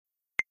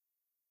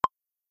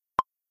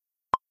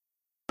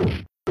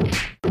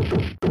All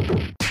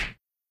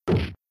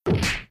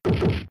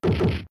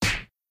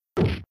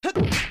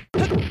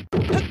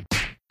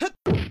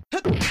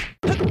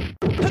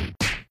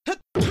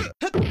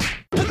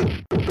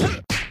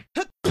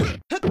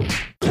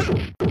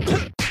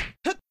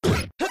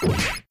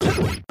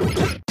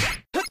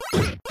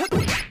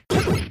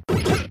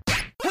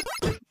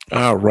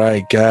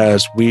right,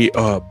 guys, we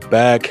are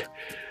back.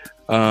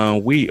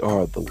 We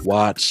are the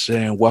Watts,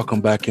 and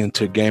welcome back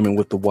into Gaming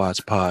with the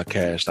Watts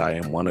podcast. I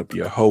am one of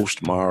your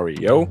hosts,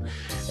 Mario,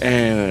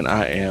 and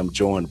I am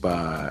joined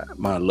by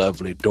my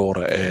lovely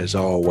daughter, as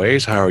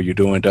always. How are you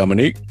doing,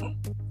 Dominique?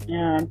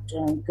 Yeah, I'm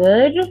doing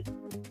good.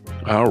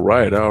 All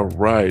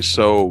right.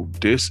 So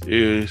this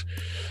is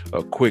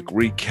a quick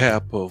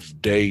recap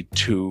of day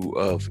 2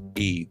 of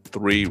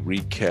E3.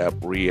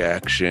 Recap,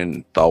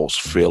 reaction, thoughts,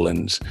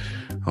 feelings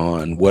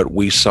on what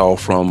we saw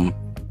from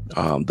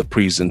the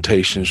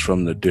presentations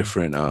from the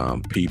different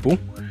people.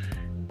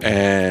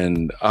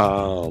 And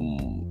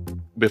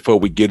before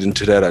we get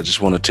into that, I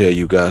just want to tell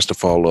you guys to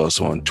follow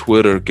us on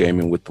Twitter,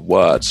 Gaming with the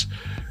Watts.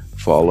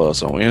 Follow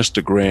us on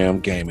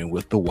Instagram, Gaming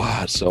with the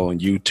Watts, on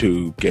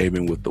YouTube,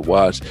 Gaming with the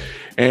Watts,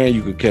 and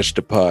you can catch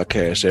the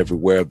podcast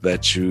everywhere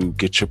that you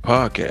get your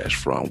podcast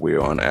from.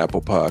 We're on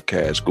Apple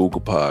Podcasts,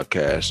 Google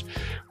Podcasts,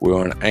 we're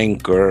on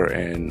Anchor,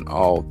 and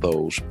all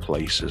those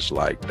places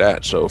like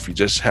that. So if you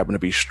just happen to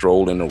be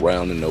strolling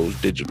around in those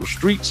digital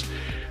streets,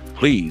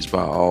 please,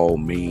 by all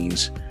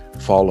means,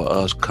 follow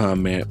us,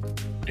 comment,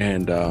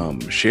 and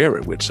share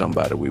it with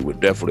somebody. We would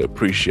definitely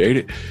appreciate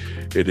it.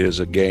 It is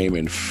a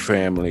gaming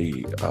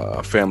family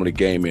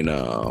gaming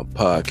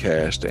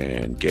podcast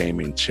and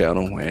gaming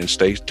channel. And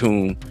stay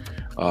tuned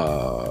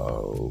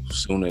as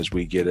soon as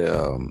we get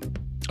a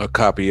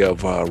copy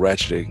of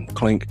Ratchet and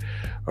Clank,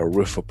 a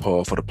Rift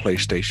Apart for the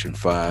PlayStation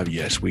 5.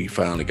 Yes, we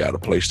finally got a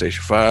PlayStation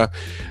 5.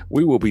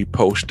 We will be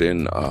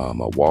posting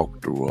a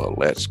walkthrough, a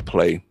Let's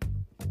Play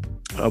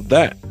of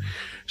that.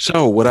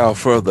 So without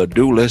further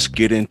ado, let's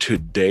get into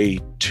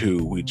day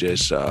 2. We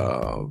just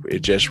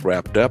it just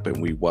wrapped up,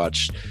 and we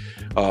watched.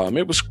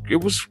 It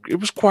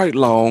was quite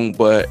long,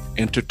 but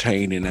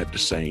entertaining at the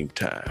same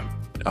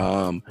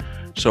time.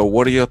 So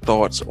what are your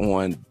thoughts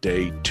on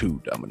day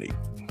 2, Dominique?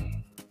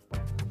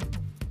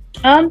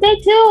 Day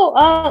 2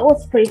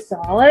 was pretty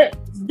solid.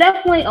 It's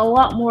definitely a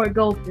lot more to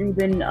go through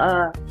than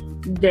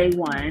day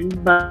 1,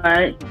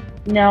 but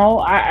no,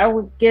 I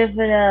would give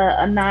it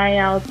a 9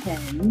 out of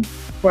 10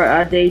 for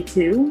day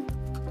 2.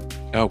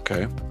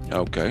 Okay.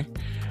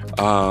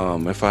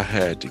 If I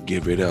had to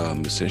give it,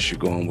 since you're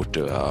going with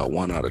the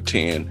 1 out of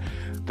 10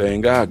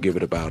 thing, I'll give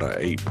it about a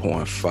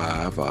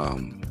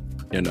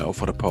 8.5.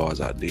 For the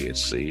parts I did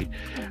see,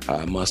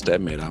 I must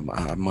admit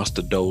I must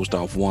have dozed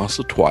off once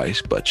or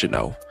twice, but it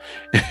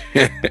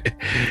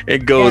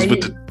goes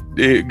with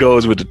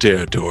the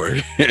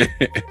territory.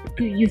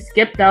 You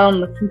skipped out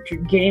on the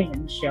Future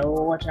Gaming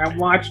Show, which I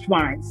watched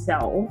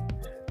myself.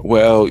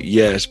 Well,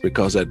 yes,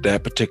 because at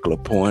that particular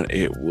point,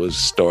 it was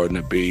starting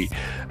to be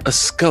a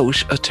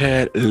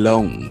tad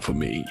long for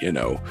me,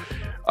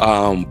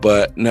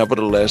 But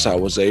nevertheless, I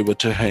was able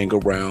to hang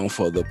around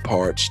for the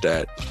parts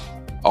that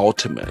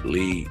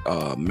ultimately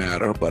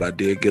matter. But I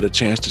did get a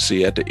chance to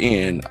see at the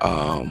end,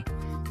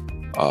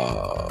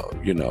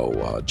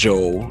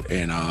 Joel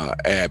and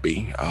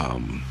Abby,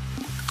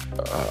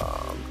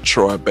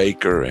 Troy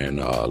Baker and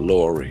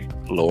Lori.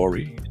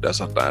 I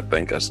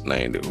think that's the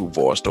name who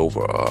voiced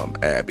over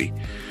Abby.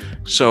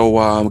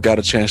 So got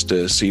a chance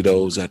to see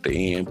those at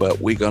the end,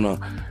 but we're gonna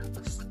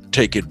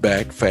take it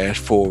back,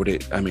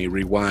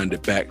 rewind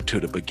it back to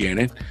the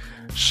beginning.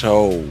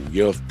 So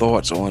your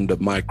thoughts on the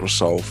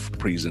Microsoft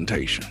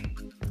presentation?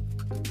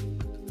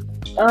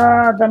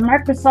 The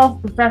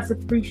Microsoft Professor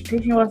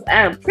presentation was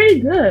pretty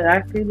good.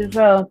 Actually, there's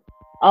a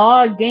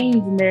lot of games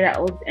in there that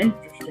was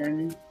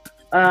interesting,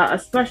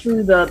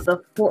 especially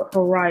the Fort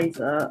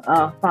Horizon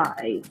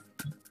 5.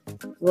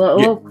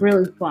 Looked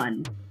really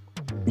fun.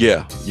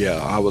 Yeah,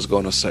 I was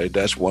gonna say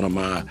that's one of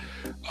my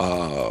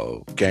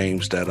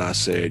games that I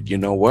said, you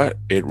know what,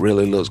 it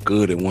really looks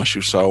good. And once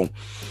you saw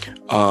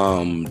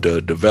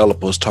the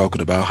developers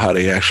talking about how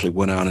they actually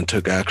went out and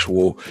took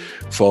actual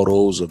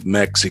photos of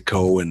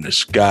Mexico and the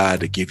sky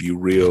to give you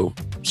real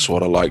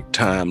sort of like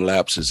time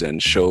lapses,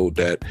 and showed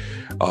that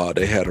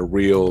they had a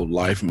real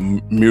life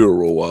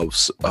mural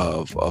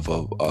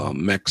of a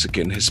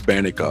Mexican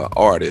Hispanic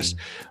artist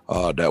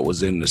that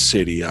was in the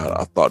city.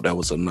 I thought that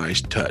was a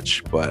nice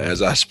touch. But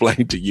as I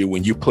explained to you,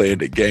 when you played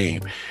the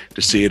game,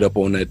 to see it up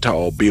on that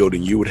tall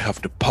building, you would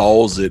have to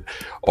pause it,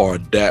 or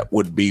that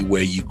would be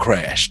where you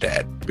crashed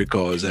at,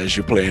 because as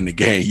you're playing the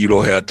game, you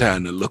don't have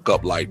time to look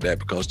up like that,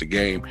 because the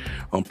game,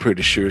 I'm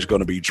pretty sure, is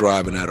going to be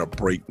driving at a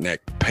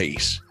breakneck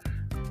pace.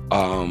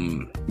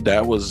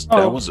 That was a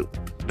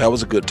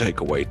good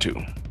takeaway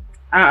too.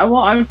 Well,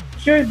 I'm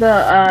sure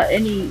the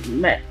any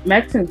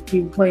Mexican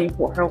people playing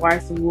Fort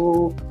Horizon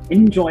will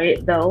enjoy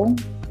it, though.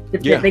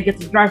 They get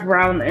to drive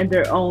around in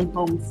their own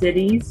home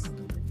cities.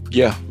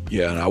 Yeah,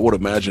 and I would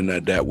imagine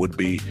that would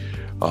be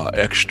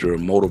extra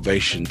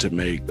motivation to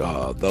make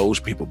those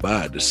people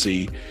buy it, to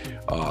see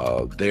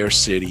their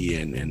city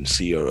and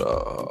see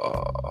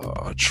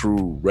a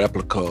true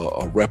replica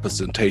or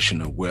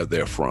representation of where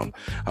they're from.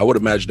 I would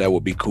imagine that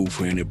would be cool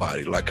for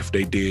anybody. Like if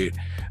they did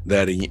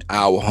that in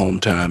our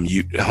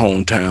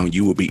hometown,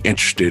 you would be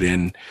interested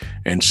in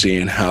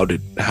seeing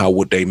how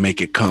would they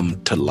make it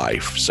come to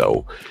life.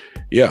 So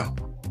yeah,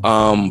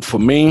 for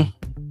me,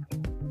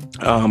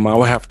 I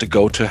would have to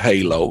go to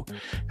Halo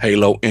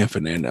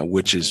Infinite,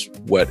 which is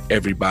what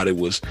everybody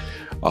was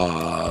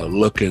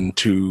looking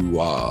to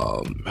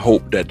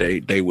hope that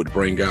they would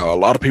bring out. A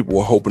lot of people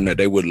were hoping that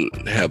they would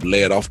have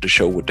led off the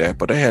show with that,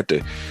 but they had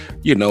to,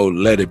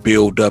 let it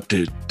build up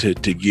to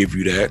give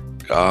you that.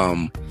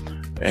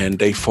 And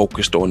they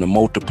focused on the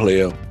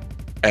multiplayer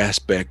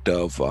aspect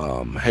of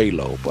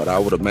Halo. But I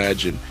would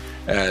imagine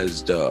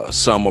as the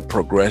summer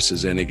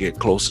progresses and it get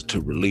closer to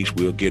release,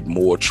 we'll get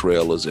more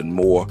trailers and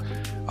more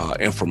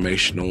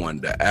information on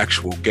the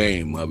actual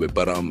game of it.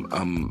 But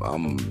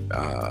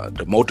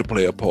the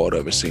multiplayer part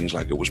of it seems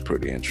like it was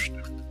pretty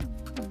interesting.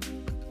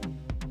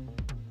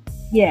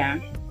 Yeah.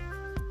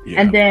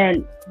 And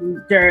then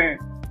they're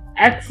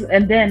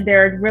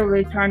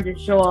really trying to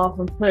show off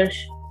and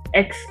push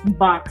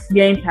Xbox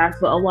Game Pass,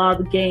 but a lot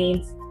of the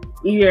games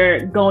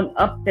either going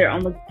up there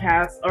on the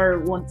pass or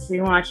once they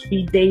launch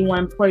be day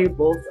one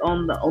playables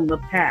on the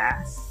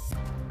pass.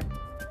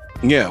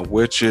 Yeah,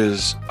 which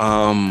is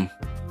as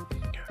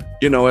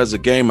a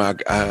gamer,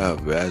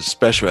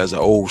 especially as an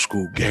old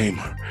school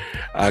gamer,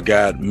 I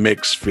got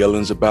mixed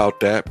feelings about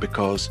that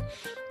because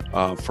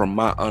from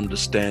my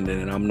understanding,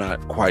 and I'm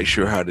not quite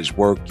sure how this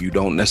works, you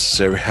don't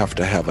necessarily have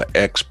to have an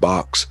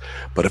Xbox,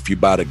 but if you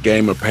buy the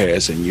Gamer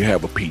Pass and you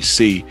have a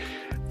PC,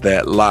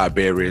 that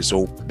library is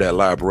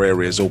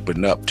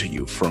open up to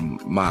you, from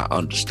my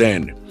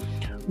understanding.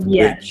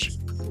 Yes.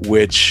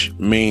 Which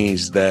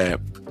means that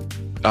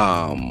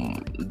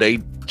they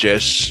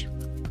just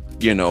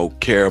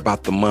care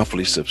about the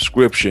monthly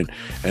subscription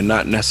and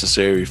not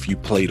necessarily if you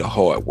play the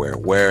hardware,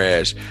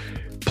 whereas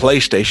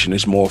PlayStation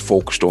is more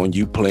focused on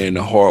you playing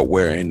the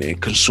hardware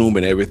and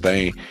consuming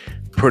everything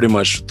pretty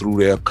much through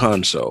their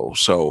console.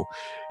 So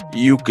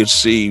you could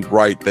see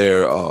right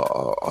there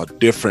a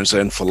difference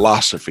in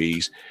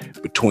philosophies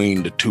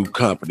between the two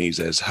companies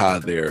as how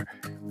they're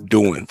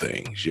doing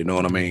things. You know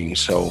what I mean?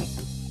 So,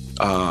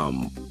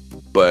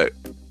 but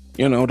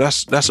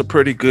that's a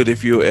pretty good,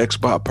 if you're an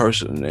Xbox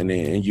person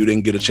and you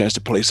didn't get a chance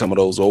to play some of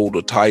those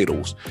older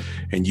titles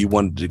and you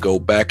wanted to go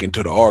back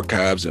into the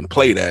archives and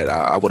play that,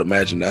 I would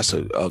imagine that's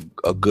a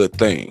good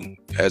thing.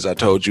 As I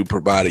told you,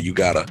 provided you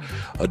got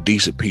a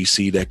decent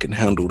PC that can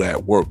handle that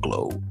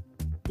workload.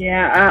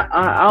 Yeah,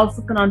 I was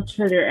looking on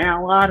Twitter and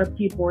a lot of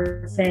people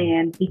were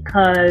saying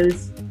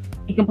because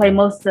you can play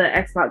most of the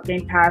Xbox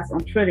Game Pass on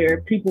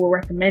Twitter, people were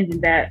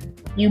recommending that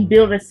you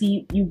build a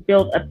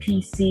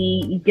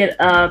PC, you get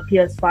a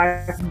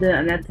PS5, and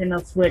then a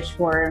Nintendo Switch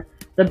for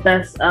the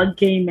best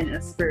gaming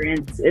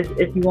experience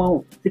if you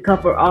want to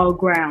cover all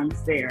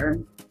grounds there.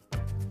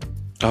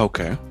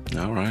 Okay,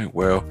 all right.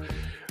 Well,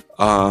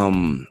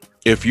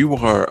 if you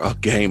are a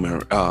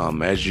gamer,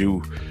 as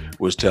you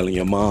was telling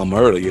your mom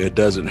earlier, it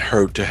doesn't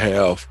hurt to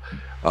have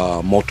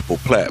multiple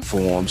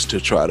platforms to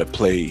try to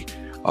play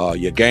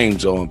your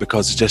games on,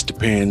 because it just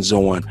depends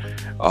on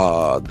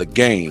the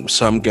game.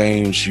 Some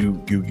games you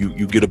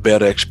get a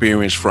better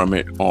experience from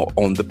it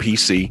on the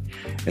PC,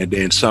 and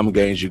then some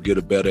games you get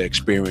a better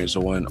experience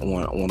on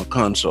a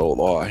console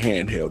or a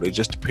handheld. It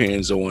just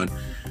depends on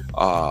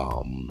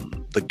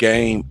the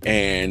game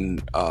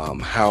and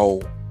how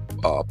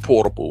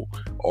portable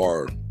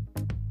or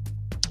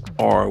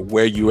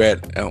where you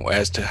at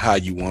as to how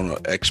you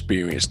want to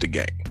experience the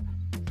game.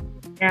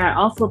 Yeah, it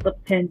also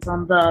depends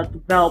on the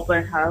developer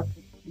and how to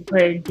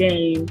play a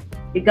game,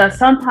 because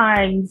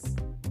sometimes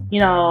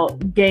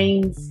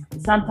games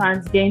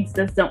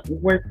just don't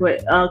work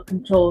with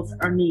controls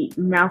or need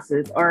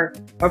mouses or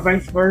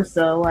vice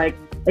versa. Like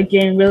a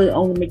game really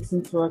only makes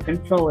sense for a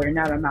controller,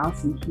 not a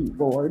mouse and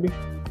keyboard.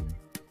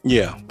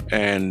 Yeah,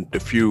 and the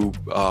few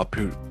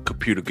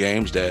computer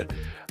games that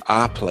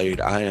I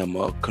played, I am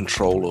a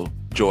controller,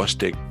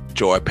 joystick,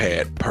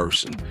 joypad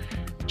person.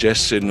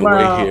 Just sitting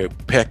away here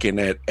pecking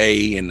at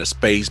A and the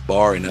space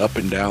bar and up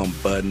and down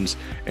buttons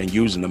and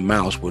using the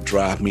mouse will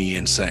drive me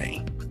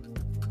insane.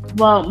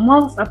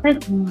 Well, I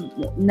think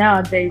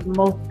nowadays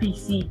most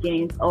PC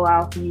games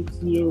allow for you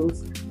to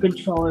use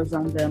controllers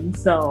on them.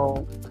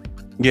 So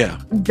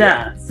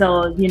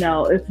so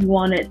if you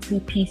wanted to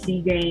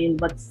PC game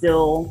but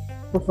still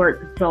prefer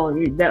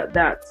controller,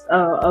 that's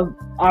an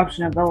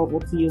option available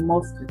to you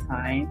most of the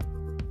time.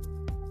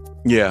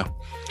 Yeah.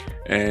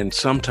 And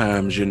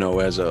sometimes,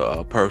 as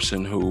a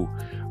person who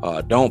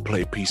don't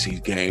play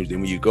PC games,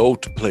 then when you go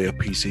to play a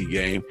PC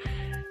games,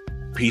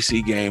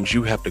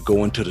 you have to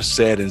go into the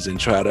settings and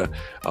try to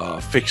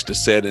fix the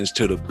settings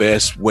to the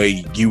best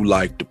way you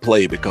like to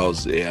play,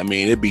 because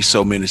it'd be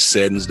so many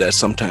settings that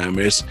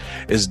sometimes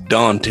it's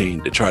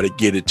daunting to try to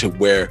get it to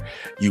where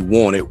you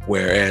want it.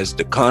 Whereas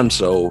the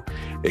console,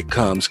 it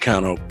comes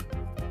kind of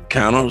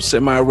kind of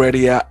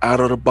semi-ready out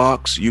of the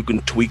box. You can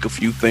tweak a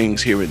few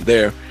things here and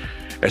there,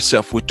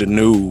 except with the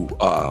new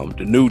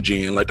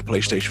gen, like the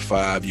PlayStation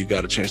 5, you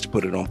got a chance to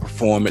put it on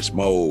performance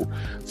mode,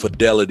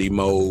 fidelity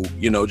mode.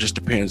 Just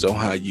depends on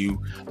how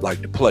you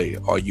like to play.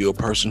 Are you a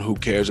person who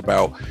cares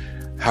about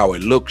how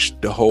it looks,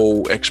 the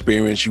whole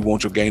experience? You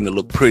want your game to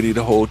look pretty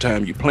the whole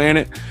time you're playing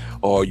it,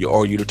 or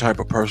are you the type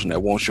of person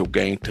that wants your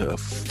game to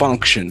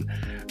function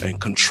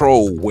and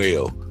control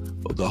well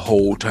the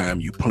whole time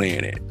you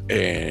playing it,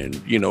 and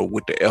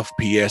with the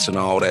FPS and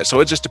all that? So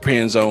it just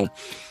depends on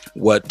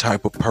what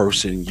type of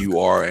person you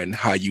are and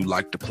how you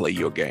like to play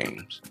your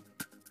games.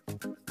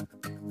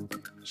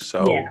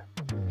 So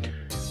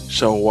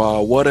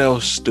what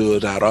else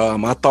stood out?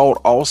 I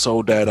thought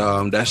also that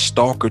that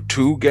Stalker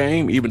 2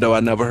 game, even though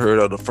I never heard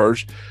of the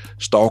first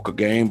Stalker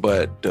game,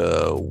 but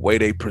the way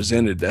they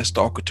presented that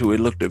Stalker 2, it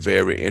looked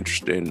very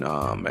interesting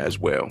as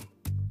well.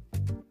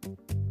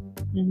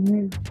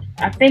 Mm-hmm.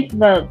 I think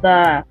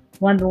the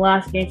one of the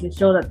last games that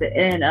showed at the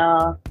end,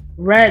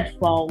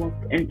 Redfall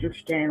looked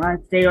interesting. Like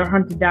they are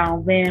hunting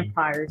down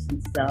vampires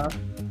and stuff.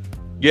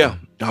 Yeah,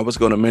 I was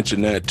going to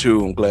mention that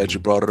too. I'm glad you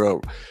brought it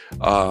up.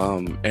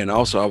 And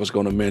also I was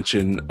going to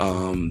mention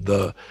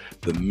the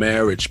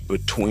marriage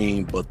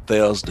between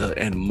Bethesda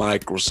and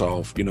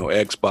Microsoft,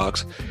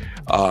 Xbox.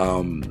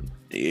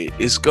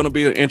 It's going to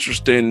be an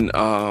interesting,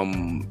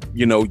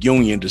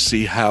 union to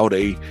see how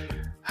they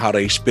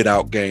spit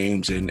out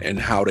games and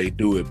how they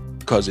do it,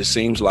 because it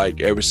seems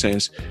like ever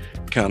since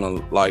kind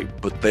of like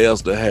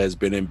Bethesda has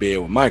been in bed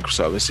with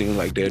Microsoft, it seems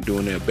like they're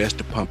doing their best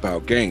to pump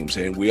out games.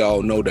 And we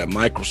all know that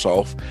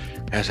Microsoft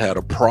has had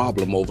a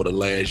problem over the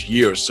last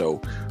year or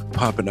so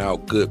pumping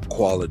out good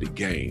quality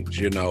games,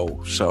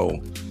 so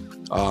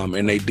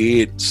and they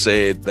did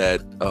say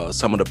that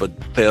some of the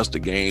Bethesda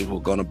games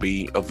were going to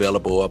be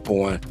available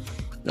upon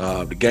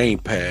the Game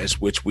Pass,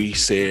 which we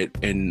said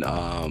in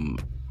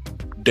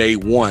day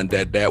one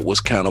that was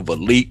kind of a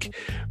leak,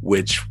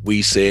 which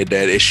we said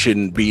that it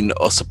shouldn't be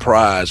a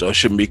surprise or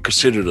shouldn't be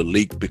considered a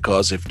leak,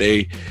 because if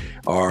they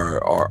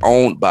are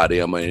owned by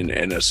them and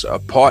it's a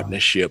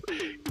partnership,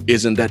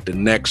 isn't that the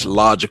next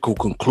logical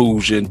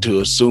conclusion to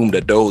assume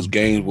that those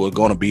games were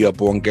going to be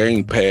up on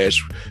Game Pass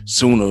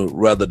sooner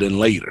rather than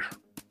later?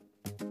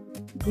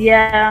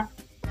 Yeah.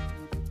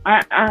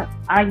 I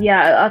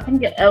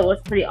think it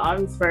was pretty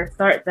obvious for a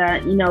start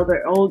that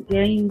their old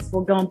games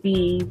were going to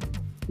be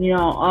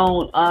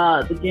on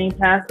the Game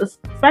Pass,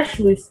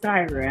 especially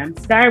Skyrim.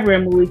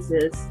 Skyrim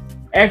releases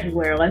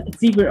everywhere, like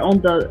it's even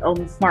on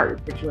the smart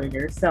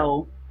refrigerator.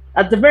 So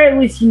at the very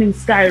least, you knew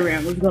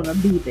Skyrim was gonna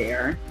be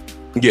there.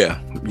 Yeah.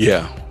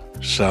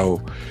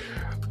 So,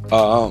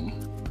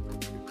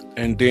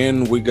 and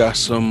then we got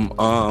some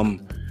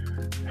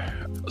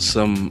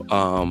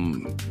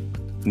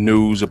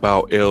news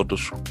about Elder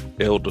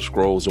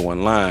Scrolls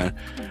Online,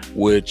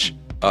 which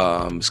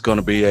it's going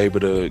to be able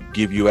to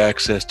give you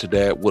access to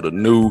that with a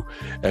new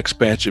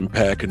expansion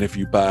pack. And if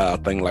you buy, I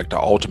think like the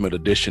Ultimate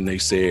Edition, they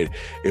said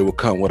it will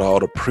come with all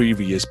the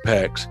previous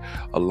packs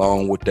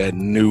along with that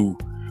new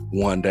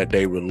one that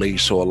they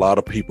released. So a lot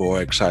of people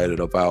are excited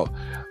about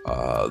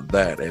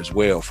that as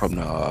well from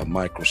the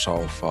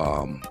Microsoft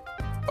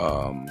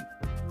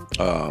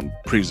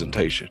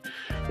presentation.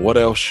 What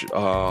else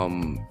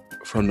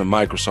from the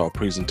Microsoft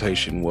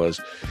presentation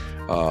was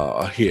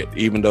a hit,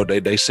 even though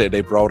they said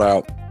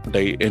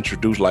they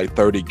introduced like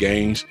 30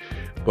 games,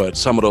 but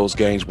some of those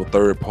games were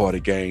third-party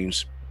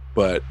games,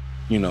 but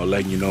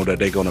letting you know that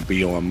they're going to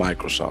be on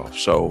Microsoft.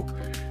 So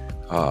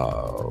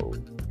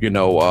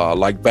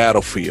like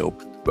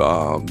Battlefield,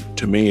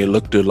 to me it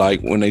looked like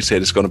when they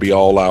said it's going to be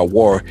all-out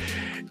war,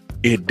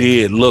 it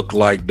did look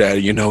like that,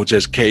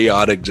 just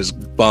chaotic,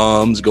 just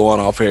bombs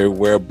going off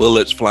everywhere,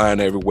 bullets flying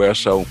everywhere.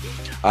 So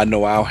I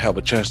know I'll have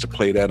a chance to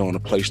play that on the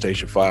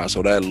PlayStation 5,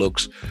 so that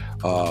looks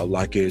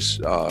like it's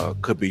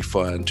could be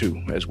fun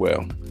too as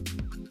well.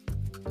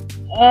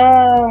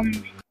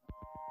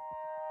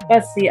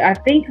 Let's see. I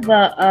think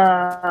the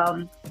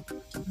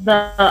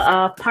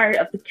Pirate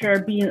of the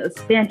Caribbean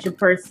expansion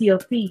for Sea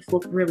of Thieves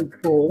looked really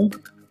cool.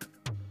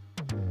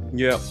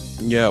 Yep.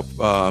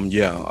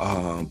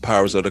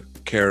 Pirates of the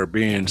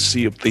Caribbean,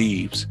 Sea of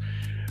Thieves.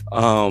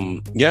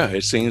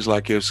 It seems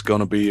like it's going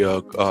to be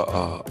a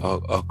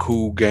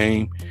cool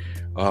game.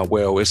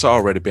 Well, it's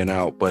already been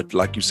out, but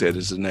like you said,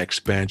 it's an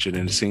expansion,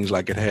 and it seems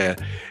like it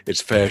had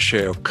its fair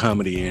share of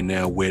comedy in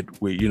there with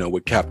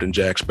Captain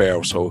Jack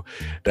Sparrow. So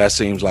that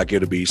seems like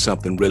it'll be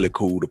something really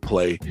cool to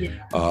play. Yeah.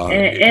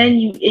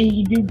 And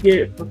you do get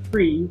it for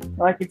free,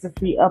 like it's a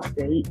free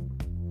update.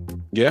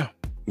 Yeah.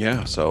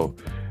 So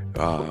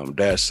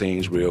that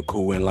seems real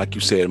cool. And like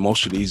you said,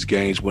 most of these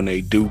games, when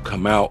they do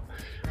come out,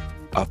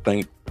 I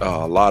think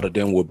a lot of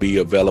them will be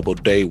available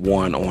day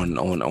one on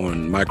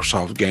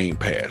Microsoft Game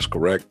Pass,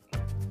 correct?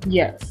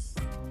 Yes.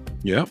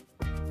 Yep.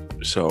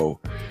 So,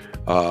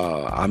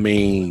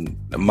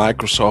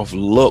 Microsoft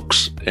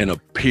looks and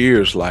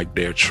appears like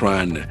they're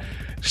trying to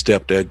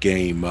step their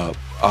game up.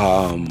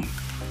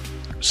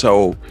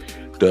 So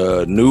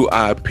the new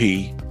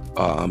IP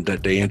that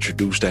they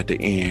introduced at the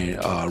end,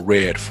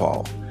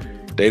 Redfall,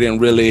 They didn't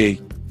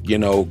really,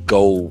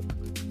 go,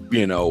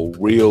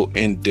 real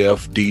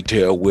in-depth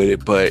detail with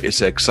it, but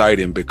it's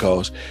exciting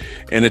because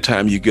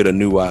anytime you get a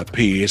new IP,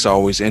 it's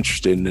always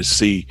interesting to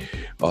see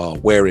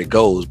where it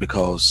goes,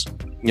 because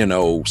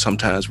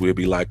sometimes we'll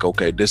be like,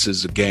 okay, this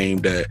is a game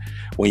that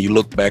when you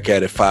look back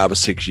at it 5 or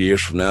 6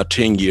 years from now,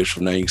 10 years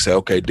from now, you can say,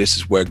 okay, this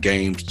is where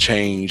games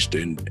changed,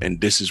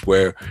 and this is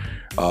where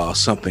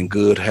something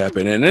good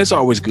happened. And it's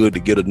always good to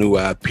get a new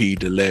IP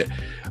to let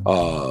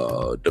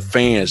the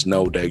fans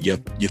know that you're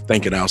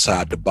thinking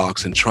outside the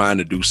box and trying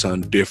to do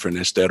something different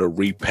instead of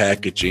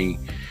repackaging,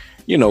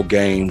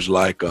 games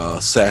like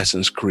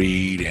Assassin's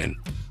Creed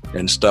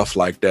and stuff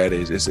like that.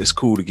 It's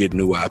cool to get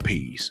new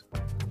IPs.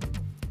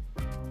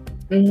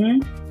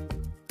 Mm-hmm.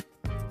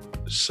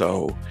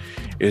 So,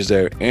 is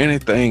there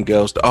anything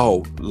else?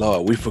 Oh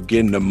Lord, we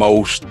forgetting the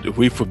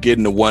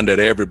one that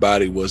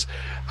everybody was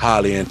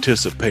highly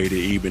anticipated,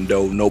 even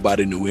though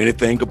nobody knew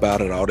anything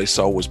about it. All they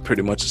saw was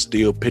pretty much a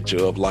still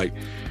picture of like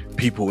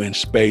people in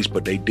space,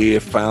 but they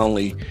did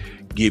finally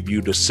give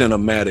you the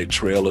cinematic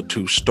trailer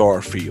to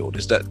Starfield.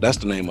 That's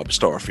the name of it,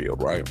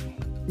 Starfield, right?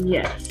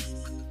 Yes.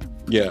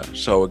 Yeah,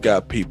 so it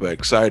got people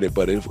excited,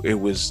 but it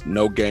was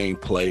no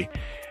gameplay,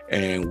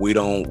 and we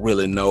don't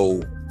really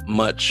know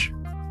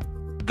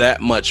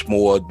that much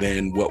more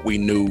than what we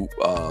knew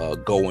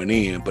going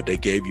in, but they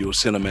gave you a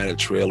cinematic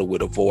trailer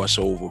with a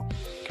voiceover,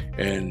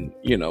 and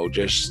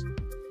just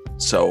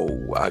so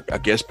I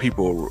guess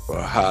people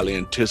are highly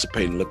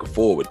anticipating, looking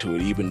forward to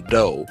it, even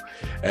though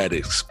at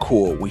its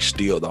core we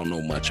still don't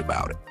know much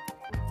about it.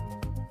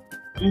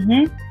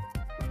 Mm-hmm.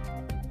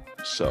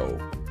 So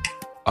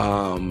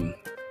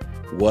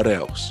what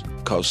else?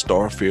 Because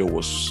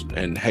Starfield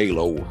and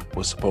Halo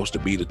was supposed to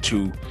be the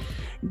two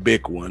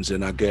big ones,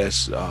 and I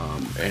guess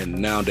and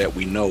now that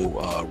we know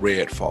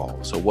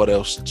Redfall, so what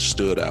else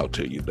stood out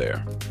to you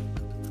there?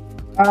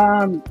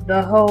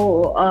 The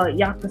whole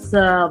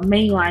Yakuza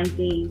mainline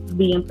game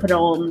being put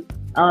on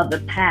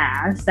the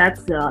pass, that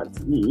stood out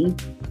to me.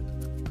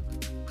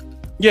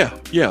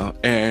 Yeah,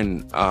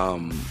 and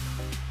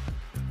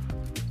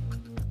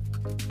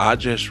I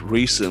just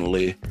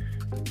recently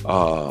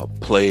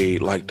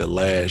played like the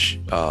last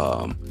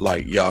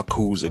like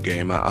Yakuza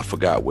game. I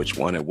forgot which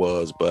one it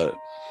was, but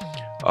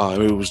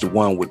it was the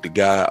one with the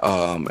guy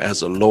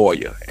as a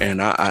lawyer,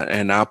 and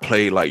I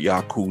played like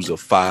Yakuza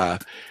 5,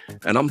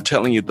 and I'm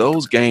telling you,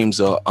 those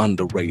games are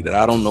underrated.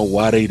 I don't know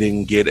why they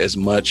didn't get as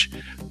much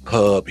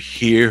pub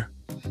here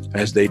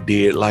as they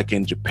did like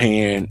in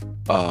Japan,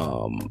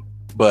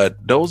 but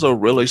those are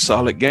really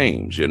solid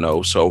games,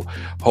 so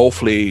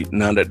hopefully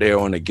now that they're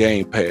on the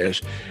Game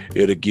Pass,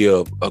 it'll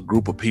give a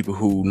group of people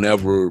who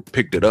never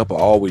picked it up or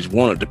always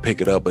wanted to pick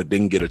it up but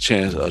didn't get a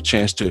chance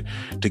to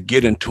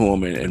get into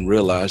them and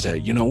realize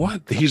that,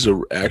 what, these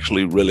are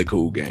actually really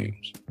cool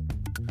games.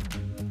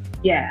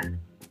 Yeah.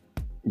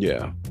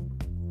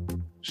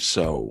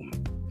 So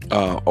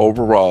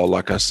overall,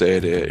 like I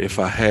said, if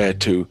I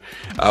had to,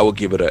 I would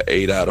give it an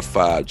 8 out of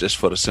 5, just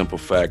for the simple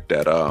fact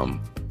that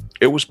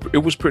it was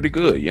pretty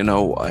good, and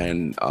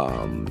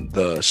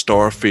the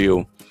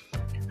Starfield,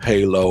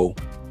 Halo,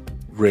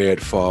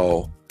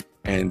 Redfall,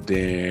 and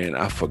then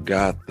I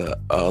forgot the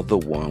other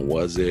one.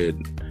 Was it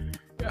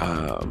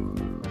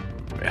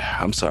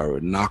I'm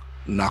sorry,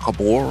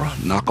 Nakamura,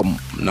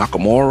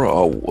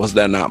 or was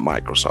that not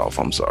Microsoft?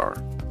 I'm sorry.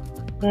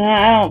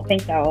 I don't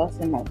think that was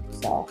in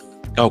Microsoft.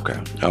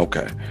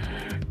 Okay.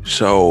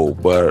 So,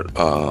 but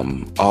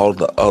all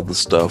the other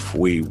stuff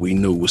we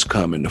knew was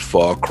coming, the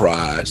Far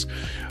Cries,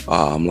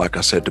 like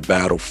I said, the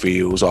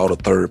Battlefields, all the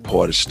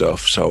third-party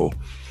stuff. So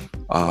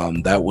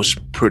that was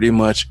pretty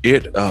much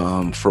it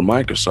for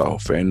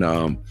Microsoft, and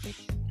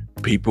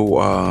people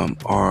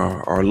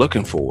are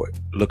looking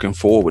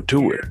forward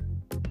to it.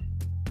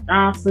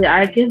 Honestly,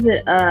 I give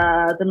it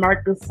the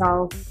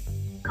Microsoft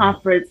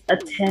conference a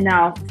 10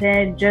 out of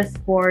 10, just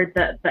for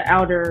the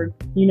Outer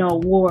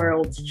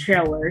Worlds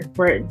trailer,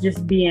 for it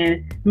just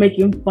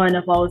making fun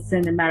of all the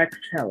cinematic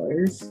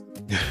trailers.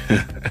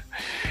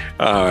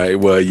 All right,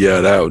 well,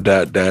 yeah,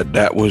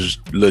 that was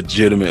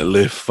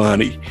legitimately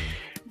funny.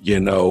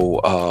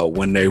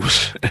 When they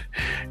was,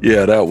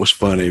 yeah, that was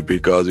funny,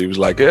 because he was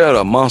like, yeah,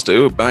 the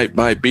monster, it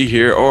might be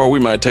here, or we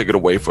might take it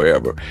away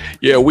forever.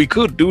 Yeah, we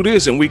could do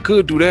this and we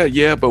could do that.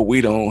 Yeah, but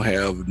we don't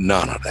have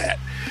none of that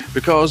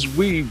because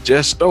we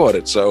just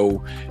started.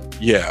 So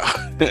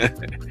yeah,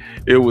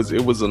 it was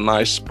a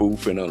nice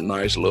spoof and a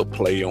nice little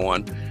play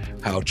on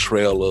how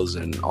trailers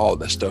and all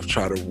that stuff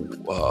try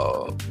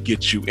to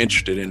get you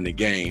interested in the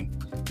game.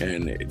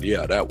 And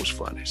yeah, that was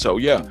funny. So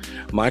yeah,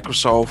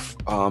 Microsoft,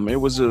 it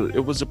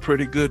was a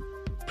pretty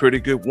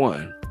good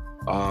one.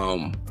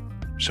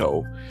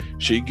 So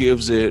she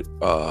gives it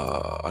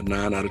a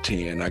 9 out of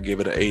 10. I give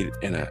it an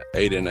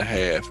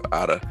 8.5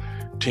 out of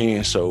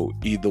 10. So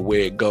either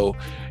way it go,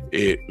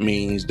 it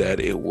means that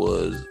it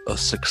was a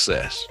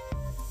success.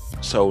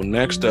 So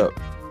next up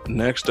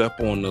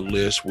on the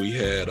list, we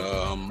had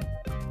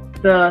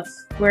the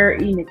Square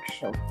Enix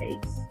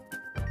showcase.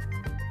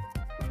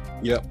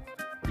 Yep.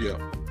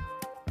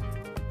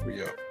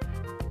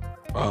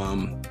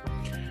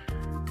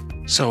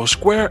 So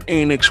Square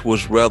Enix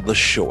was rather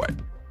short.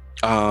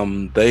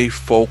 They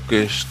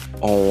focused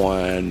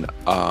on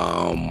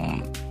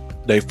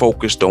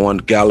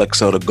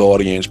Galaxy of the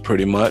Guardians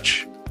pretty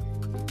much,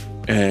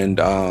 and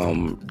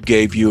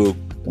gave you a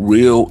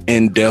real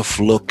in-depth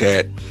look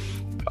at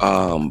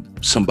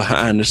some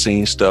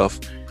behind-the-scenes stuff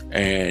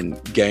and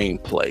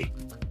gameplay.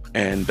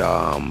 And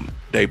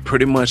they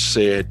pretty much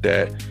said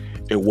that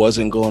it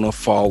wasn't going to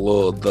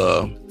follow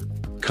the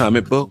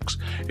comic books.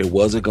 It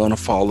wasn't going to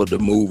follow the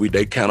movie.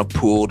 They kind of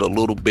pulled a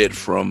little bit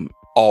from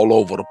all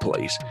over the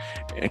place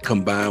and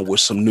combined with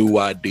some new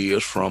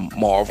ideas from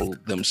Marvel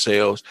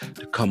themselves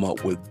to come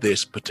up with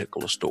this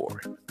particular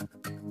story.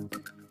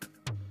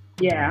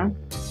 Yeah.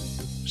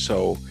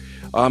 So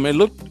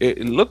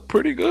it looked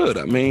pretty good.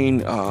 I mean,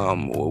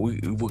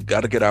 we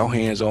got to get our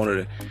hands on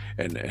it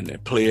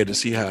and play it and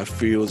see how it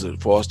feels as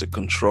far as the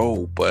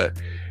control.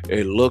 But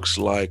it looks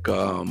like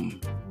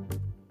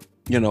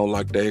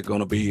like they're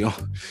gonna be on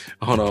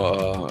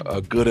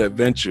a good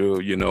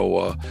adventure,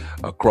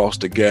 across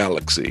the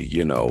galaxy.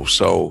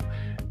 So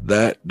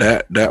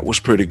that was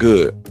pretty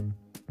good.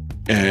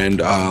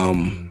 And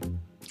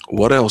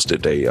what else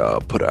did they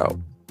put out?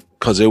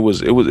 Because it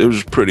was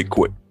pretty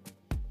quick.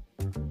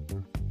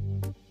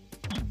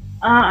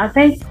 I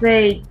think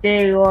they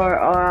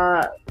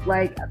were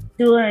like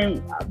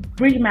doing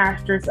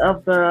remasters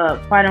of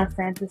the Final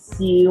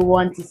Fantasy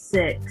 1 to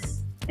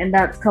 6, and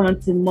that's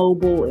coming to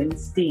mobile and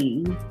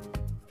Steam.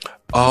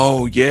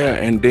 Oh yeah,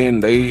 and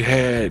then they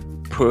had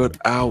put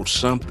out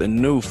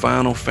something new,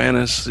 Final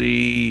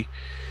Fantasy.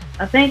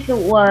 I think it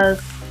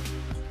was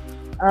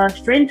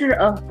Stranger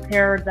of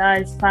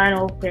Paradise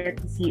Final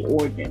Fantasy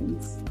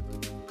Origins.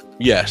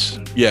 Yes.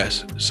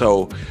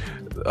 So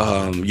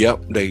yep,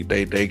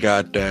 they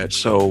got that.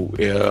 So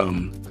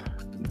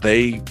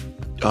they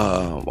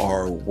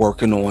are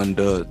working on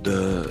the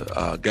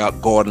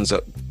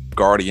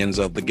Guardians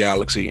of the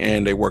Galaxy,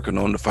 and they're working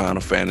on the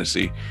Final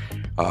Fantasy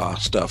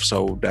stuff.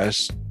 So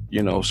that's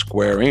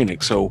Square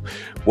Enix. So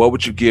what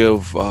would you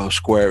give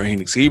Square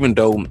Enix, even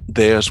though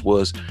theirs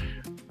was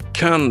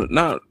kind of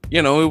not,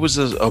 it was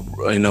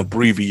an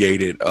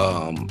abbreviated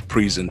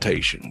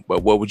presentation,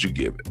 but what would you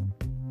give it?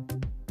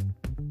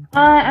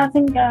 I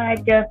think I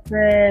give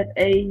it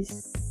a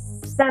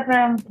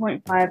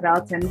 7.5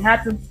 out of 10. It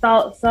had some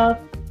solid stuff.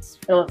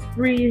 It was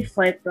free,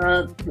 like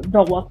the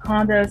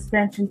Wakanda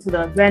expansion to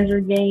the Avenger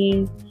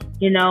game.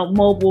 New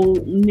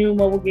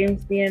mobile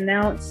games being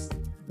announced.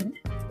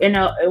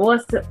 It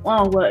wasn't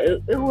long, but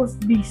it was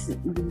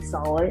decently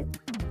solid.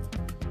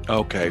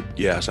 Okay,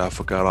 yes, I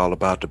forgot all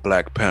about the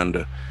Black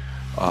Panther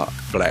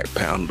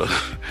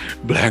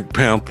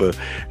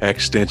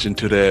extension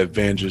to the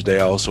Avengers. They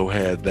also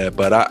had that,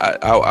 but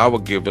I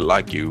would give it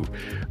like you.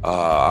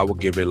 I would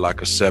give it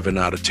like a 7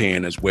 out of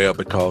 10 as well,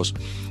 because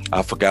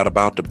I forgot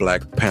about the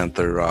Black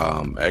Panther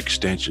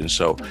extension.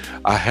 So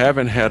I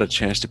haven't had a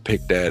chance to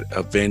pick that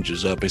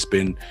Avengers up. It's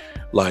been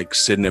like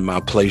sitting in my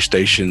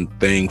PlayStation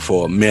thing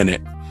for a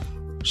minute.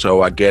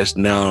 So I guess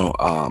now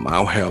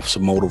I'll have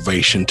some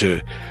motivation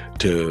to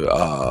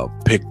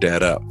pick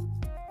that up.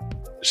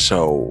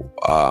 So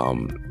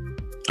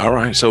all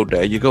right, so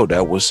there you go.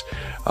 That was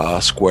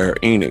Square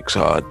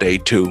Enix day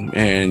 2,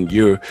 and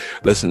you're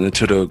listening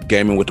to the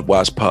Gaming with the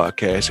Watts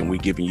podcast, and we're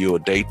giving you a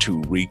day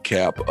 2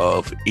 recap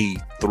of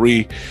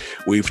E3.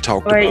 We've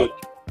talked about.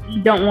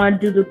 You don't want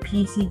to do the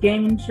PC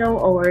gaming show,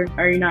 or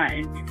are you not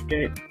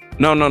interested?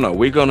 No.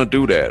 We're gonna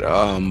do that.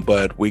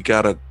 But we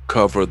gotta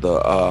cover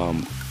the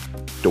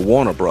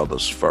Warner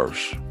Brothers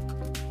first.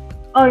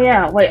 Oh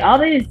yeah, wait. All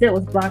they just did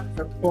was Back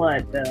 4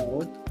 Blood,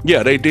 though.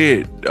 Yeah, they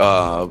did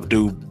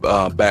do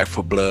Back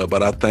 4 Blood,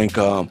 but I think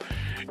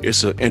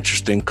it's an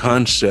interesting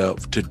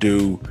concept to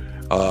do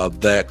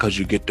that, because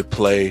you get to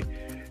play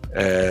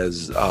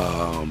as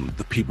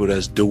the people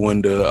that's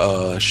doing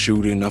the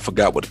shooting. I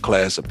forgot what the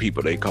class of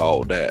people they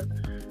call that.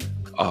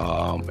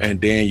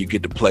 And then you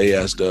get to play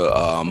as the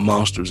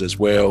monsters as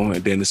well.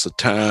 And then it's a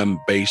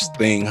time-based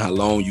thing, how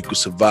long you could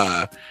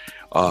survive.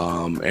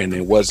 And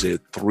then was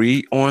it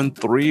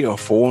 3-on-3 or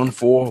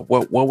 4-on-4?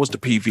 What was the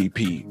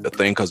PvP, the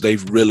thing? Because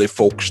they've really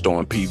focused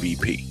on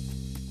PvP.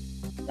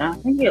 I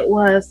think it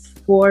was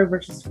 4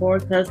 versus 4,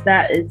 because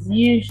that is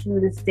usually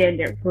the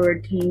standard for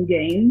team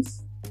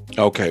games.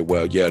 Okay,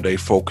 well, yeah, they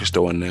focused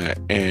on that,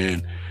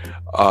 and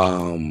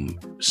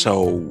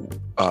so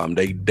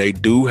they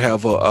do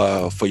have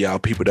for y'all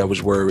people that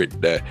was worried,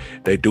 that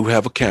they do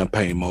have a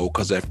campaign mode,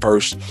 because at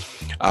first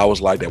I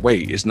was like that,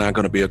 wait, it's not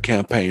going to be a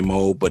campaign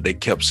mode, but they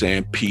kept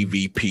saying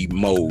PvP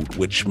mode,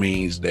 which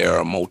means there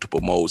are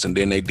multiple modes, and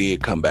then they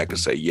did come back and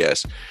say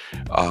yes,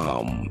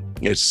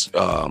 it's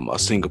a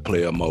single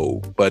player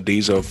mode, but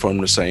these are from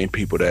the same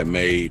people that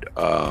made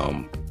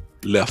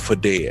Left 4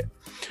 Dead.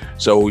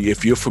 So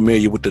if you're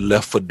familiar with the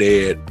Left 4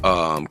 Dead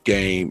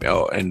game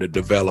and the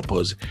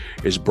developers,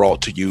 it's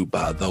brought to you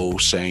by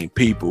those same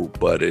people,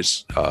 but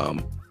it's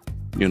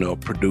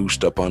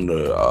produced up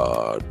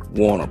under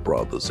Warner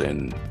Brothers,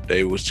 and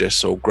they was just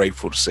so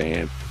grateful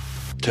to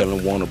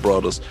telling Warner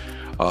Brothers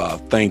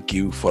thank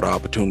you for the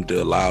opportunity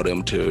to allow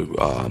them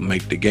to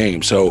make the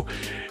game. So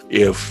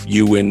if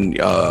you and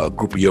a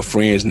group of your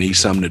friends need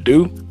something to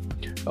do,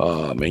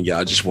 and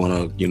y'all just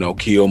want to,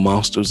 kill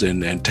monsters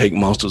and take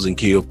monsters and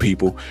kill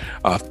people,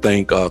 I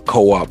think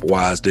co-op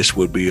wise, this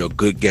would be a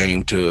good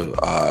game to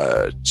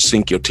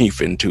sink your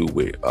teeth into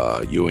with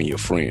you and your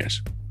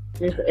friends.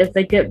 If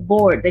they get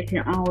bored, they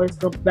can always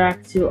go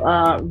back to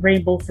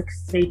Rainbow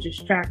Six Siege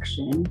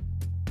Extraction.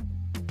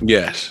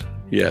 Yes,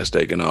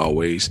 they can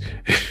always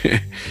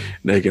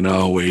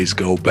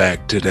go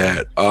back to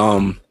that.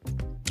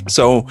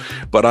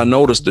 But I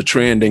noticed the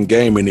trend in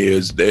gaming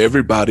is that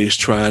everybody's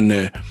trying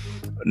to.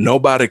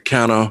 Nobody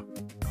kind of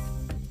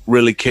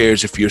really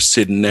cares if you're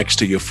sitting next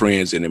to your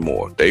friends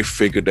anymore. They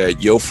figure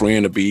that your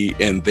friend will be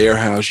in their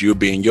house, you'll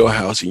be in your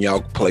house, and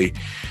y'all play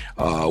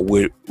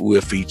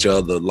with each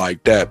other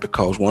like that.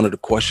 Because one of the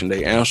questions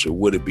they answered,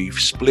 would it be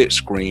split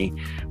screen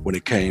when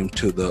it came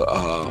to the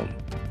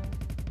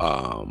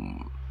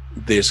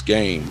this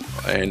game,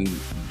 and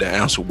the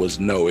answer was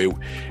no.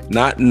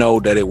 Not no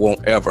that it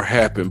won't ever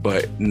happen,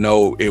 but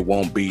no, it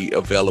won't be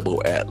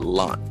available at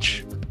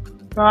launch.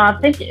 So I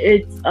think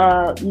it's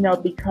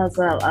because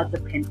of the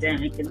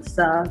pandemic and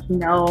stuff.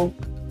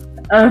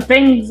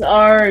 Things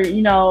are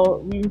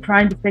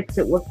trying to fix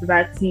it with the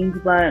vaccines,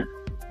 but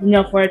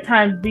for the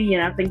time being,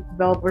 I think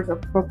developers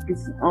are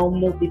focusing on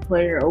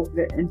multiplayer over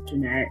the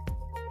internet.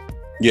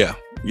 Yeah.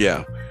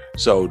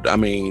 So I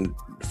mean,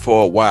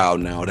 for a while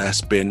now,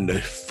 that's been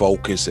the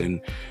focus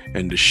and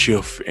the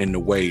shift in the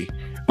way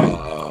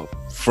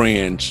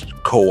friends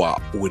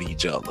co-op with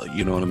each other.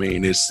 You know what I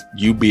mean? It's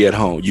you be at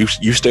home. You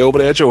stay over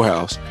there at your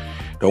house.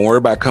 Don't worry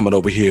about coming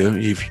over here.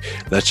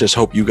 Let's just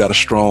hope you got a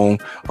strong,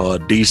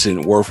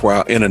 decent,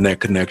 worthwhile internet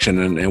connection,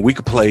 and we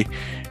could play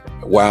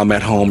while I'm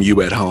at home,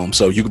 you at home.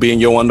 So you could be in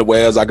your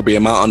underwears, I could be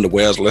in my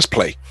underwears. Let's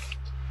play.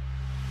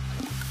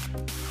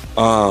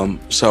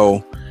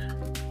 So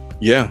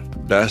yeah,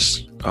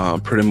 that's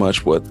pretty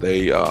much what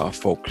they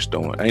focused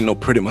on. Ain't no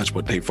pretty much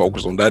what they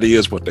focused on. That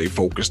is what they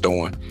focused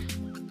on.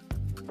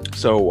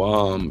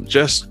 So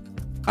just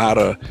out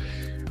of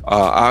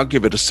I'll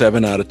give it a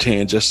 7 out of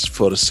 10, just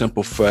for the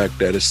simple fact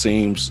that it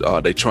seems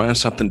they're trying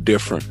something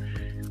different,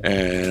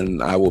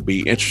 and I will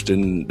be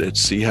interested to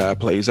see how it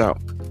plays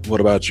out. What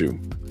about you?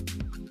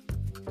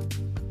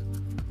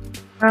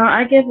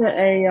 I give it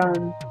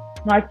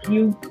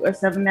a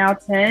 7 out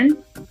of 10.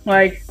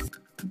 Like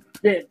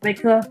they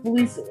could at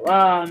least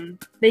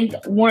think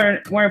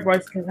Warner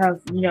Bros. Could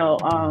have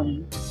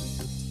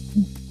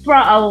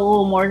brought a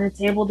little more to the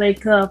table. They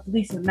could at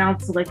least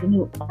announce like a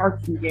new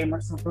Arkham game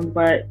or something,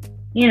 but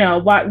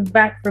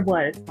Back 4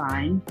 Blood is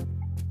fine.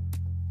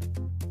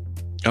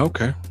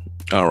 Okay,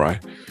 all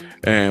right.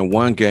 And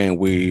one game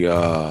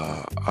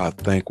I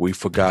think we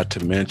forgot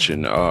to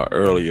mention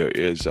earlier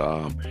is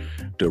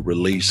the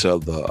release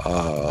of the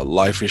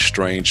Life is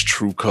Strange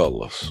True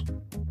Colors.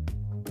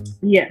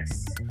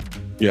 Yes.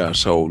 Yeah,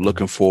 so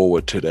looking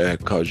forward to that,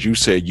 because you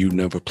said you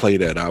never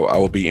played that. I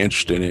would be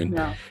interested in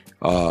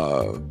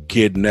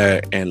getting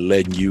that and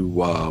letting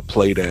you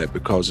play that,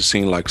 because it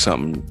seemed like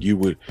something you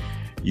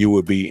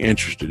would be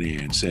interested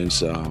in,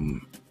 since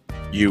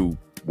you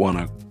want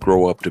to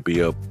grow up to be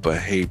a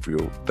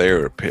behavioral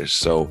therapist.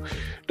 So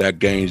that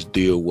games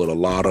deal with a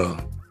lot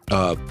of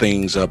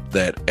things up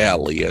that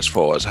alley as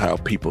far as how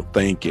people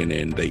thinking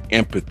and the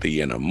empathy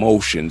and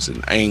emotions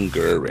and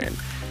anger and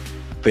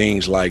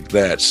things like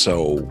that.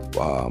 So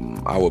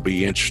I would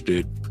be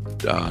interested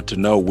to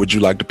know, would you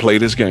like to play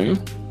this game?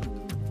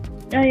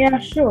 Yeah,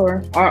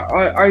 sure.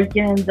 Are you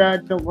getting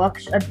the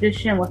deluxe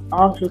edition, which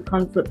also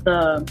comes with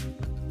the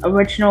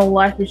original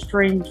Life is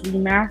Strange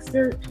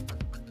remastered?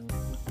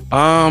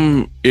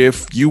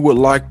 If you would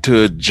like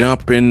to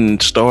jump in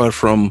and start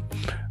from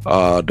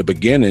the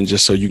beginning,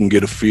 just so you can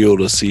get a feel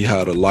to see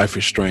how the Life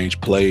is Strange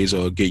plays,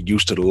 or get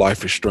used to the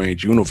Life is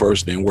Strange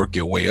universe, then work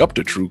your way up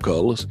to True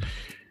Colors.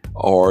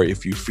 Or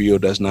if you feel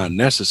that's not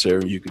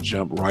necessary, you can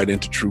jump right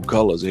into True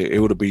Colors. It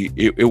would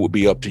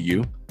be up to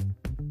you.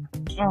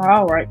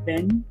 All right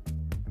then.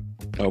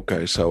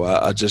 Okay, so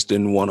I just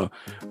didn't want to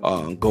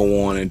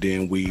go on and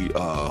then we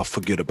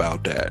forget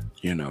about that,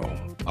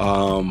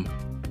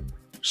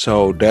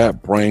 So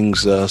that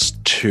brings us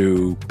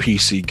to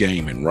PC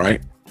gaming,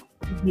 right?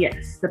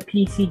 Yes, the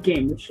PC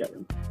gaming show.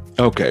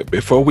 Okay,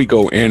 before we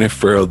go any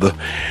further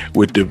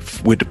with the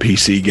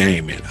PC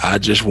gaming, I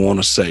just want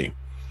to say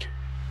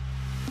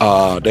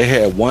they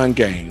had one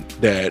game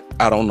that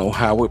I don't know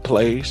how it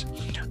plays,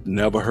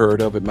 never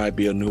heard of it, might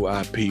be a new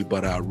IP,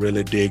 but I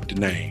really dig the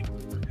name,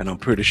 and I'm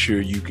pretty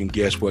sure you can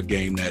guess what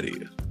game that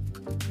is.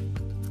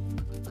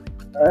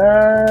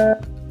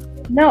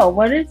 No,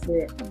 what is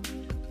it?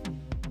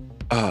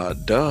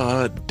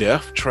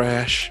 Death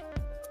Trash.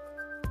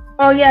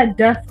 Oh yeah,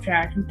 Death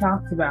Trash. We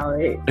talked about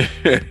it.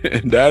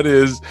 That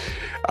is,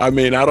 I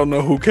mean, I don't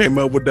know who came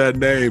up with that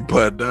name,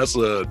 but that's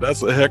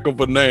a heck of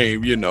a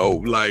name,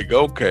 like,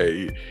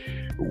 okay,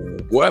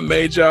 what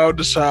made y'all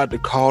decide to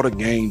call the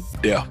game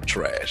Death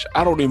Trash?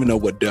 I don't even know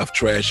what Death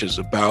Trash is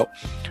about,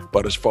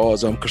 but as far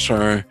as I'm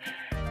concerned,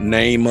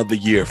 name of the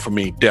year for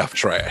me, Death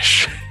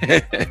Trash.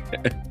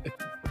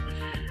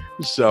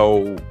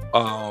 So,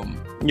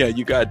 Yeah,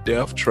 you got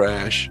Death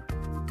Trash.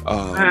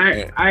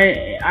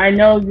 I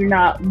know you're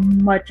not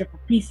much of a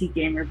PC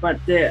gamer,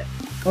 but did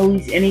at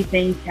least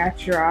anything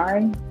catch your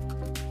eye?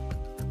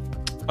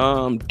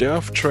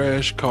 Death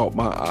Trash caught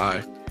my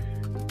eye,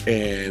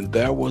 and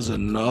there was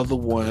another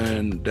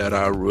one that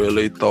I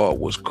really thought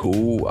was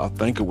cool. I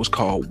think it was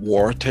called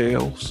War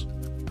Tales.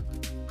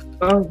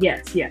 Oh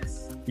yes, yes.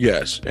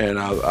 Yes, and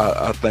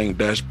I think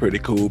that's pretty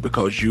cool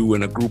because you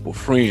and a group of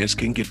friends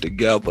can get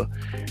together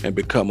and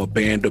become a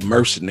band of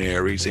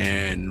mercenaries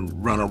and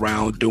run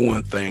around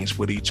doing things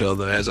with each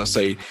other. As I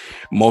say,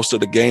 most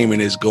of the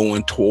gaming is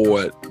going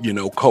toward,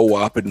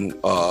 co-oping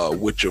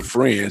with your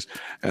friends,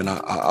 and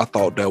I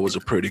thought that was a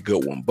pretty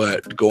good one.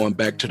 But going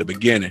back to the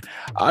beginning,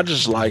 I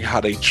just like how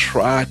they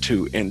try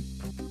to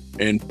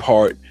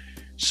impart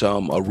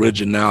some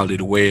originality.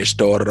 The way it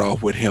started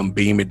off with him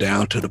beaming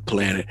down to the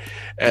planet,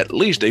 at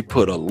least they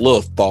put a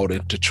little thought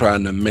into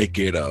trying to make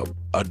it a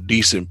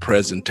decent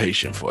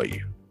presentation for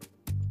you.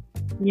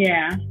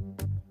 Yeah.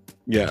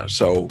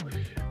 So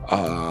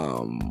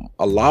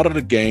a lot of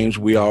the games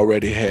we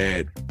already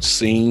had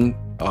seen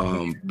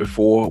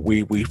before.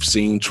 We've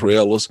seen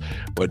trailers,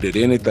 but did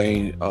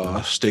anything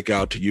stick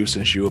out to you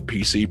since you're a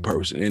PC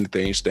person?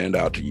 Anything stand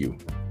out to you?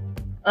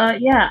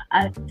 Yeah,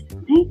 I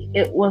think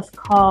it was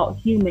called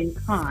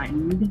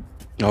Humankind.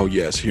 Oh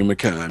yes,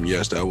 Humankind.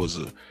 Yes, that was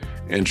an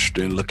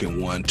interesting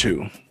looking one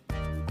too.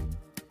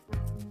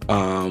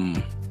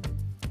 And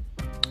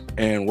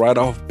right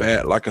off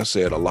bat, like I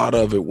said, a lot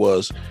of it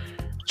was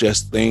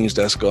just things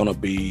that's gonna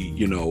be,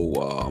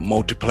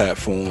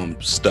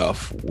 multi-platform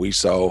stuff. We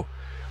saw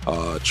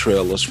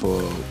trailers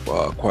for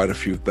quite a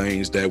few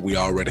things that we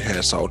already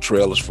saw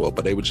trailers for,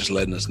 but they were just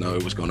letting us know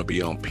it was going to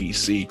be on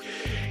PC.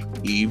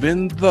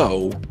 Even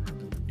though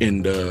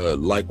in the,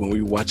 like when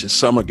we were watching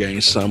Summer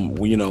Games,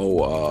 when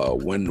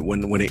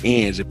it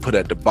ends, it put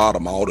at the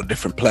bottom all the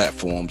different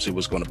platforms it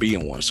was going to be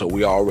in one. So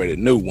we already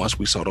knew once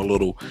we saw the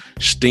little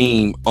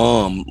Steam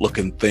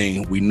looking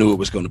thing, we knew it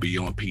was going to be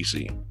on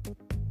PC.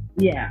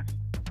 Yeah.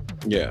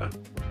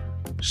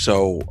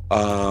 So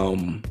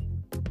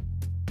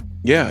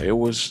it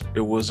was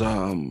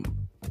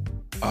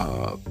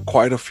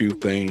quite a few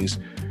things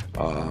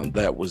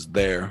that was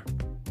there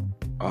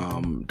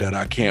that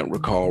I can't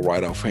recall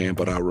right offhand,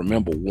 but I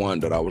remember one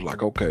that I was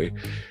like, okay,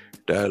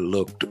 that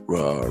looked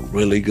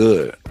really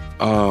good.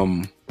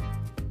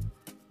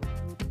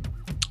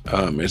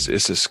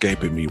 It's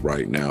escaping me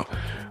right now,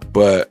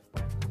 but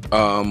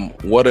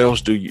what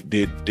else did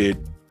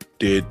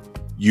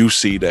you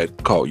see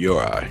that caught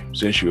your eye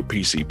since you're a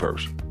PC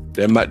person?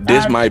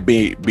 This might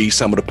be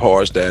some of the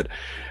parts that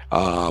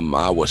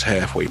I was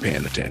halfway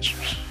paying attention.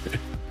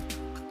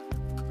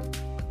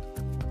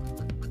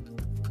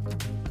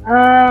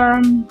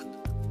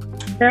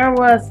 There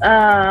was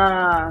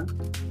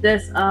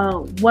this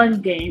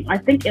one game. I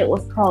think it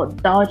was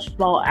called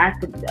Dodgeball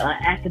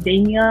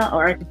Academia.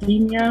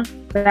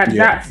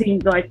 That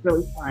seemed like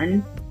really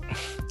fun.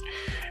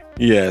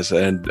 Yes,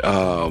 and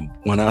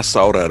when I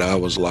saw that, I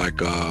was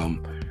like,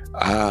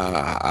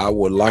 I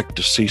would like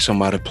to see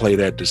somebody play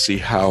that to see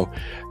how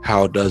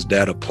does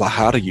that apply.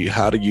 How do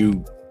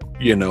you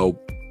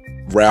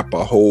wrap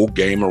a whole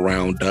game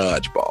around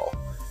dodgeball?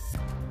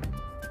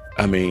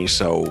 I mean,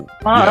 so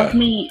I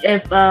mean,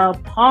 if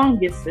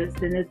Pong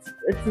exists, then it's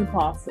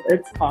impossible.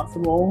 It's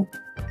possible.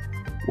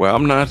 Well,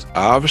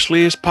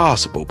 obviously it's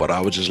possible, but I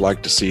would just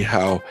like to see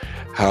how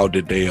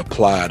did they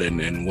apply it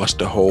and what's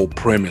the whole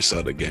premise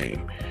of the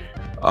game.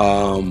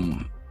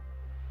 That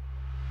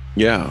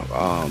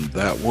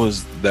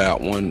was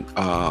that one.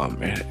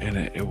 And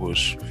it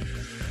was,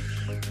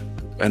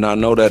 and I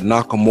know that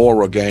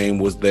Nakamura game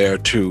was there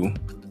too.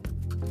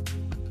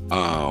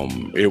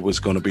 It was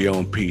going to be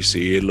on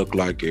PC. It looked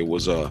like it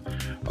was a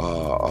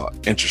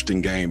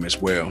interesting game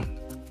as well.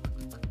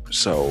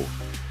 So,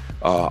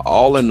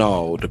 all in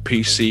all, the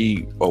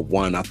PC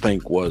one I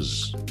think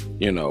was,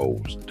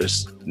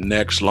 this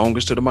next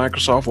longest to the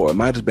Microsoft, or it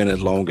might have been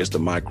as long as the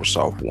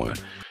Microsoft one.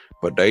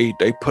 But they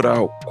put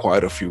out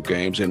quite a few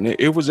games, and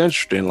it was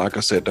interesting. Like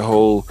I said, the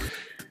whole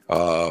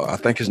I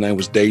think his name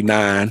was Day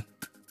 9,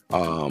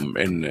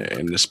 and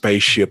the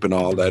spaceship and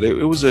all that.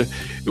 It was an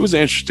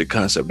interesting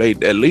concept.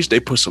 At least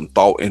they put some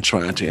thought in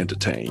trying to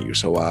entertain you.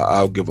 So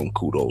I'll give them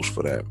kudos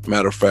for that.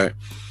 Matter of fact,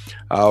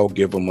 I'll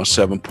give them a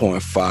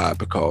 7.5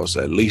 because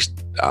at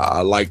least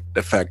I like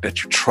the fact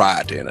that you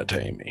tried to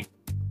entertain me.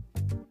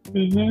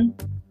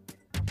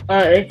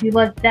 If you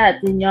like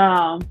that, then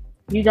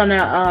you're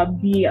gonna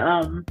be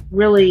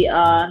really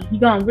you're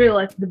gonna really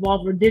like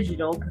Devolver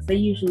Digital, because they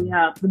usually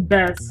have the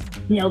best,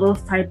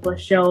 those type of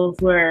shows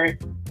where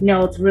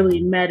it's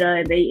really meta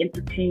and they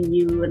entertain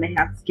you and they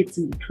have skits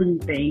in between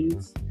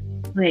things.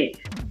 But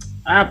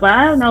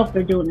I don't know if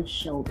they're doing a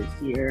show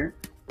this year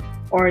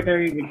or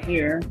they're even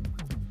here.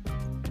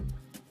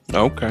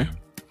 Okay.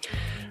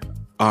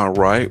 All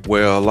right.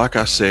 Well, like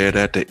I said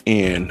at the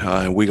end,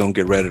 we're going to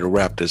get ready to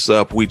wrap this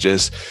up. We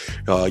just,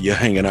 you're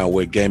hanging out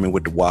with Gaming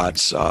with the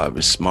Watts.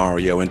 It's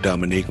Mario and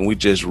Dominique, and we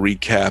just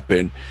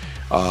recapping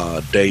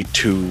day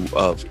 2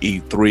 of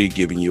E3,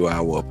 giving you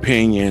our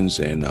opinions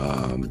and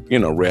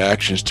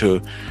reactions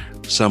to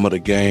some of the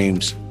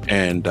games.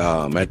 And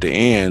at the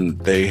end,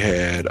 they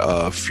had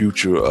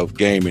Future of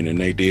Gaming, and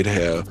they did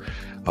have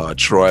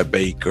Troy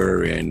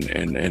Baker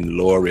and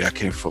Lori. I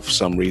can't, for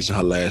some reason,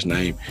 her last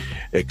name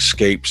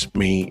escapes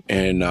me.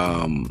 And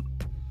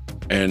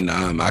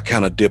I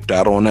kind of dipped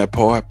out on that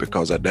part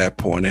because at that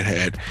point it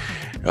had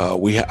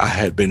I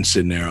had been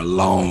sitting there a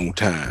long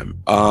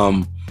time.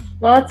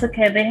 Well, it's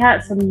okay. They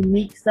had some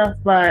unique stuff,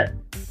 but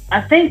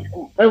I think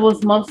it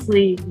was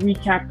mostly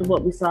recap of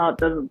what we saw at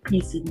the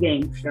PC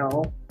game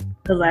show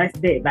because I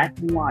stayed back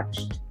and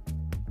watched.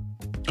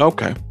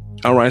 Okay.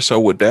 All right. So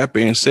with that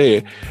being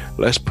said,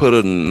 let's put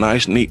a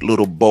nice, neat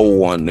little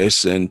bow on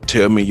this and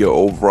tell me your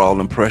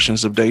overall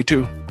impressions of day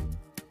 2.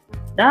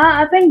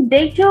 I think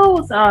day 2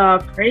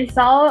 was pretty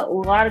solid. A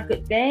lot of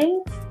good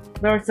games.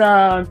 There's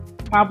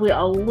probably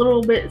a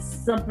little bit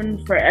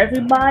something for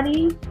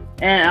everybody.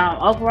 And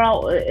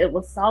overall, it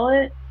was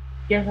solid.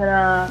 Give it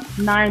a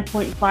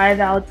 9.5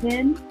 out of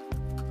 10.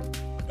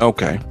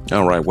 Okay.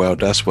 All right. Well,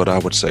 that's what I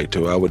would say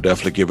too. I would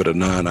definitely give it a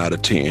 9 out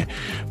of 10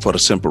 for the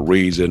simple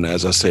reason,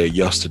 as I said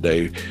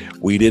yesterday,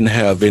 we didn't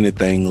have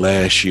anything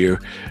last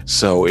year.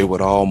 So it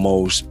would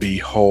almost be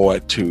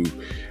hard to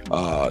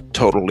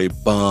totally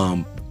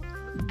bomb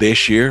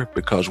this year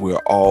because we're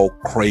all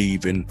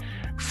craving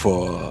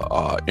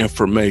for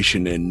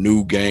information and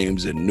new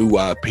games and new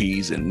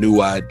IPs and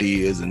new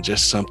ideas and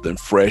just something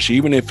fresh,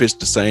 even if it's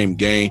the same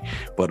game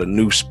but a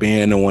new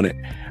spin on it.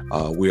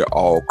 We're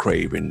all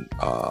craving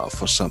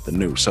for something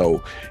new.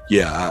 So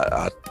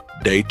yeah,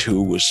 day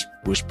 2 was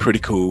pretty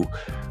cool.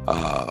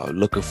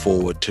 Looking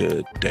forward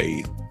to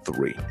day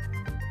 3.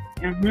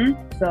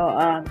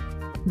 So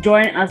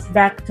join us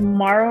back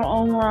tomorrow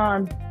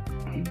on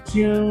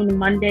June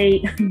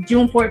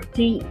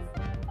 14th,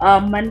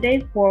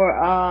 Monday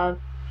for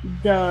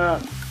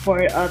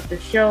the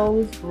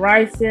shows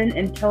Horizon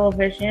and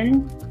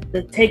Television,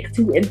 the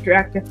Take-Two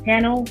Interactive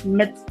Panel,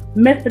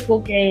 Mythical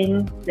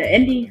Game, the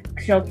Indie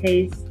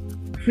Showcase,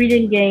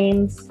 Freedom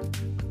Games,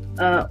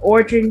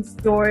 Origin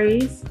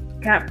Stories,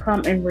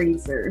 Capcom, and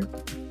Razer.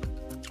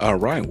 All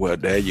right, well,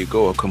 there you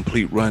go. A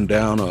complete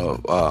rundown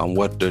of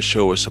what the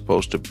show is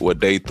what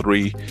day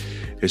 3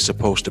 is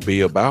supposed to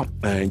be about.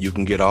 And you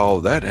can get all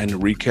of that and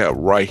recap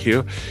right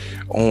here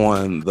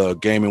on the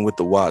Gaming with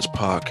the Watts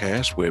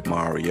podcast with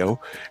Mario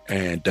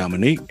and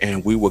Dominique.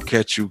 And we will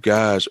catch you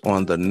guys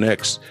on the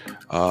next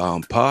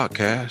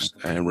podcast.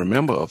 And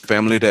remember, a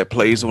family that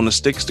plays on the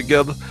sticks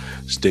together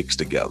sticks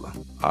together.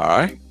 All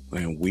right.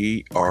 And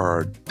we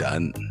are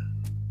done.